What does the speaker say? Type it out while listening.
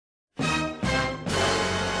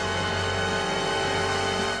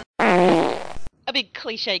A big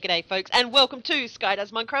cliche g'day, folks, and welcome to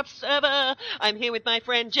Skydoes Minecraft server. I'm here with my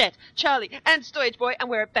friend Jet, Charlie, and Storage Boy, and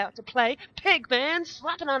we're about to play Pigman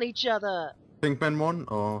slapping on each other. Pigman 1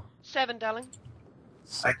 or 7, darling.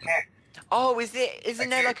 I can't. Oh, isn't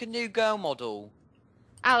there like a new girl model?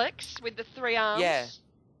 Alex with the 3 arms. Yeah.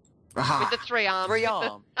 With the 3 arms. 3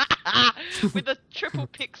 arm. With the triple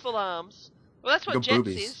pixel arms. Well, that's what Got Jet's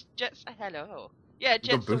boobies. is. Jet's hello. Yeah,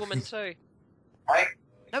 Jet's a woman too.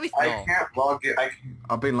 No, he's I not. can't log it.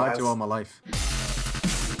 I've been lied to all my life.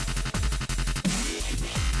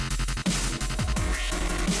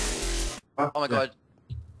 Oh my god.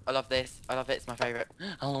 I love this. I love it. It's my favourite.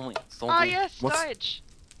 Oh, it's so Oh good. yeah, What's- Storage.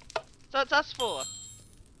 So it's us 4.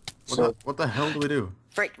 What the hell do we do?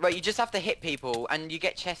 Frick, right, you just have to hit people and you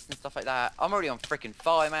get chests and stuff like that. I'm already on frickin'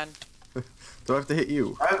 fire, man. Do I have to hit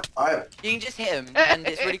you? You can just hit them and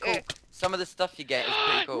it's really cool. Some of the stuff you get is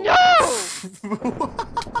pretty cool. No!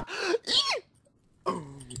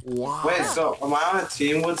 Wow. Wait, so am I on a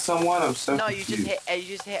team with someone? I'm so No, you confused.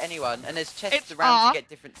 just hit anyone and there's chests It's around R. to get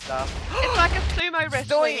different stuff. It's like a sumo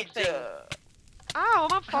wrestling Zoid! thing. Oh,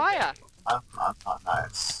 I'm on fire. I'm not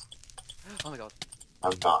nice. Oh my god.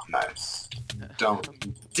 I'm not nice.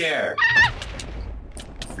 Don't dare.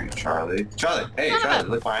 Free Charlie. Charlie, hey, Son of Charlie,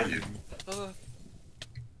 a- look behind you.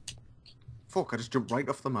 Fuck, I just jumped right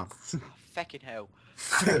off the map. Feckin' hell.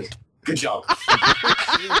 Good job.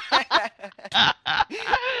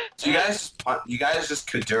 You guys just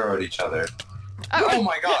Kaduro'd each other. Oh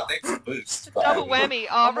my god, thanks for the boost. Double whammy.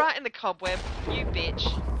 Oh, right in the cobweb. You bitch.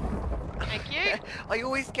 Thank you. I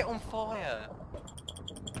always get on fire.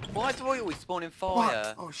 Why do I always spawn in fire?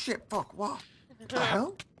 What? Oh shit, fuck, what? The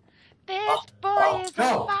hell? This boy is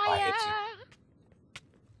no, on I hit fire.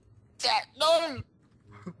 Jet, no!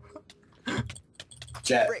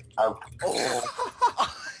 Jet. Frick. Oh,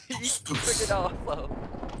 Oh. You friggin' arsehole.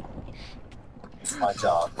 it's my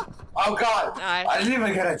job. Oh god! Nice. I didn't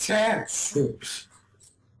even get a chance!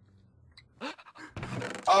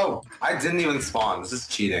 Oh, I didn't even spawn. This is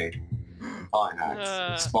cheating. Oh,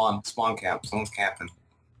 nice. Spawn camp. Someone's camping.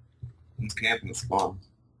 Someone's camping at spawn.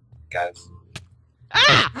 Guys.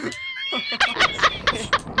 Ah!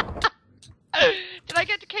 Did I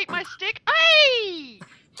get to keep my stick? Hey!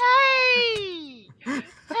 Hey!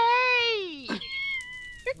 Hey!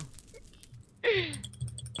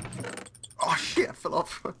 Oh shit, I fell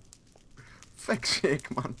off. Fake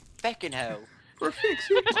shake, man. Feckin' hell. For a fake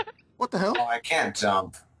shake. What the hell? Oh, I can't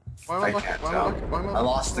jump. Why am I I back? can't Why am I jump. back? Why am I I back?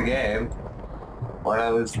 lost the game. Why did I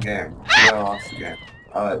lose the game? I lost the game.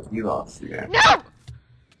 Oh, you lost the game. No!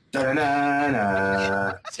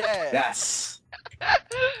 Da-da-na-na. Jet. Yes!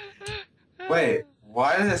 Wait,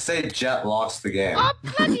 why did it say Jet lost the game? Oh,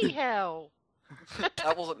 bloody hell!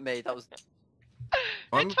 That wasn't me, that was...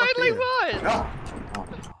 Why am It I back totally here?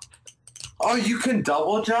 was! Oh, you can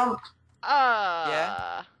double jump?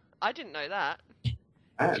 Yeah. I didn't know that.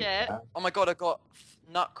 I didn't Jet. know Oh my god, I got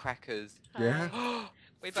nutcrackers. Yeah.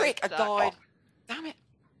 We both Frick, I suck. died. Damn it.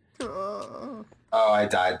 Uh, that. Oh, I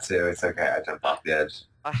died too. It's okay. I jumped off the edge.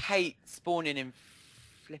 I hate spawning in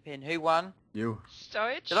flipping. Who won? you.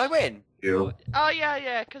 Storage? Did I win? You. Oh,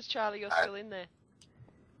 yeah, because Charlie, you're still in there.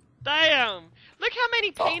 Damn! Look how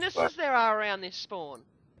many Oh, penises what? there are around this spawn.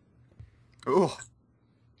 Oh.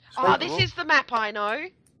 Oh, this is the map I know.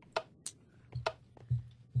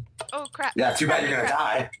 Oh, crap. Yeah, too bad you're gonna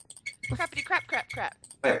die. Crappity crap.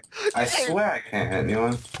 Wait, I swear I can't hit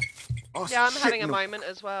anyone. Oh, Yeah, I'm shit, having a no. moment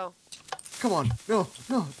as well. Come on. No,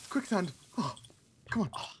 quicksand. Oh, come on.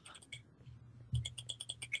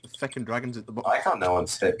 The second dragon's at the I bottom. like how no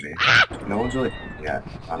one's hit me. No one's really hit me yet.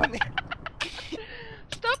 I don't know.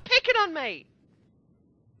 Stop picking on me!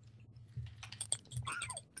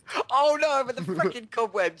 Oh no, but the freaking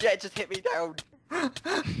cobweb jet just hit me down.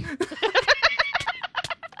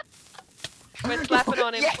 We're slapping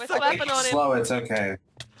on him. Yes, We're I slapping on him. Slow, it's okay.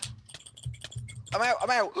 I'm out, I'm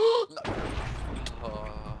out. No.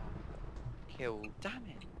 Oh. Kill, damn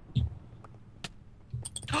it.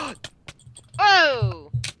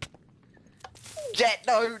 Oh! Jet,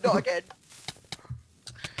 no, not again.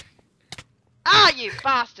 Ah, you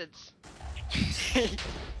bastards!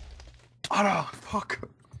 Oh no, fuck.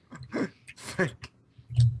 Fake.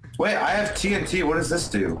 Wait, I have TNT. What does this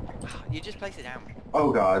do? You just place it down.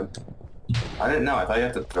 Oh god. I didn't know. I thought you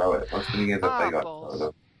have to throw it. Most mini games Ah, I got.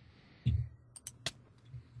 balls.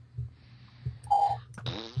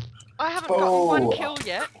 I haven't Oh. gotten one kill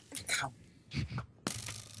yet.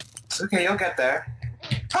 It's okay. You'll get there.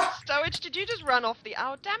 Stowage, did you just run off the...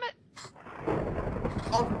 Oh, damn it!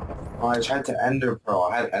 Oh, I tried to ender pearl.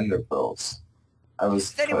 I had ender pearls. I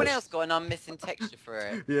was. Has anyone pushed. else got an missing texture for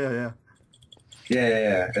it? Yeah.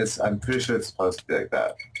 Yeah. I'm pretty sure it's supposed to be like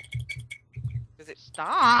that. Is it?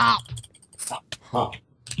 Stop! Huh.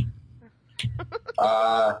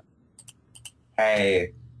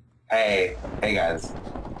 Hey guys.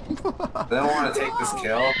 They don't want to take this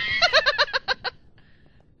kill.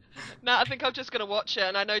 No, I think I'm just gonna watch it,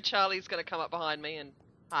 and I know Charlie's gonna come up behind me and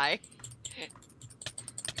hi.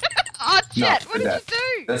 Oh, Jet, what did you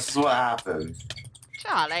do? This is what happened.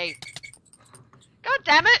 Charlie. God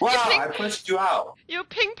damn it! Wow, I pushed you out. You're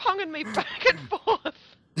ping-ponging me back and forth.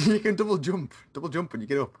 You can double jump when you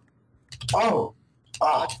get up. Oh.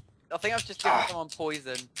 I think I've just given someone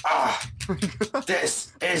poison.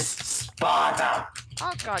 This is Sparta.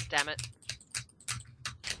 Oh, god damn it.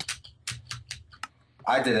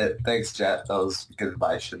 I did it. Thanks, Jet. That was good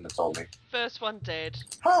advice. Shouldn't have told me. First one dead.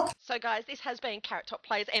 Huh. So guys, this has been Carrot Top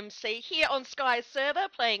Plays MC here on Sky's server,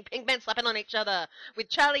 playing Pigmen slapping on each other with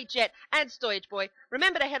Charlie, Jet, and Stoyage Boy.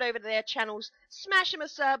 Remember to head over to their channels, smash them a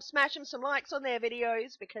sub, smash them some likes on their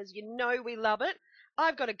videos, because you know we love it.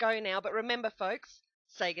 I've got to go now, but remember folks,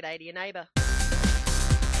 say good day to your neighbour.